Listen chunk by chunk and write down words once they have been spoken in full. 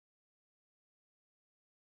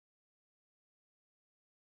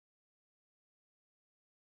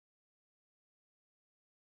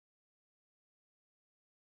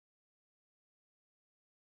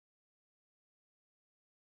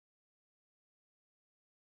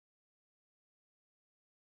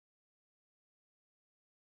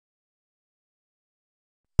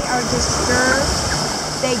are disturbed,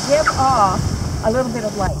 they give off a little bit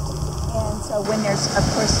of light. And so when there's, of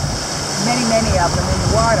course, many of them in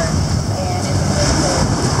the water, and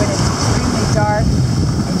when it's extremely dark,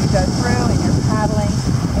 and you go through and you're paddling,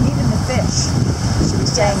 and even the fish, she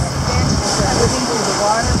was saying that fish are moving through the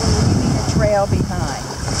water, we're leaving a trail behind.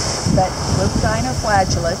 But little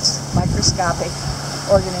dinoflagellates, microscopic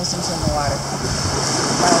organisms in the water, with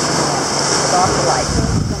off the light.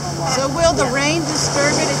 So will the rain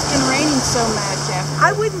disturb it? It's been raining so much after.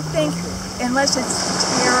 I wouldn't think, unless it's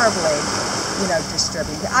terribly,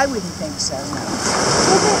 disturbing. I wouldn't think so, no.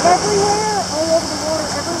 Is it everywhere? All over the water,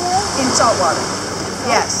 everywhere? In salt water.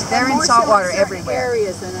 Yes, they're in salt water everywhere.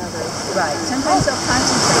 Areas than others. Right. Sometimes they'll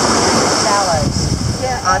concentrate more in the shallows.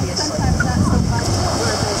 Yeah, And obviously. sometimes not so much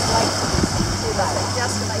where there's light to be seen too. Like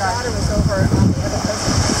Justin, my daughter was over on the other coast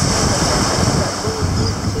of Mexico,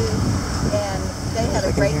 and they had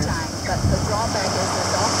a great time. But the drawback is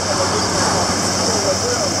there's often a lagoon called Mosquito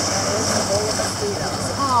Lagoon, and it isn't full of mosquitoes.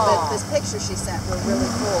 But this picture she sent were really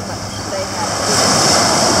full, but they had a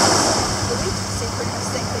we see pretty much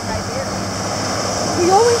the same thing right here. We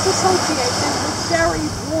always associate them with very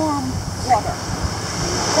warm water.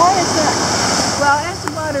 Why is that? Well, as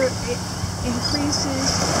the water increases,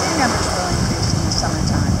 their numbers will increase in the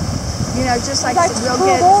summertime. Just like we'll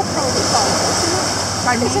get... all protozoa, isn't it?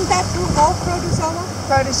 Pardon me? Isn't that through all protozoa?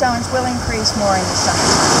 Protozoans will increase more in the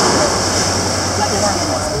summertime.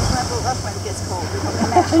 Level up when it gets cold.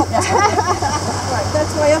 Right,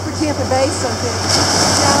 that's why Upper Tampa Bay is so big.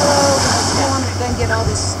 Shallow, warm, and then get all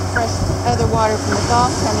this fresh other water from the Gulf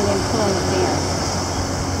coming in, pulling it down.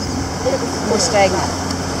 More stagnant.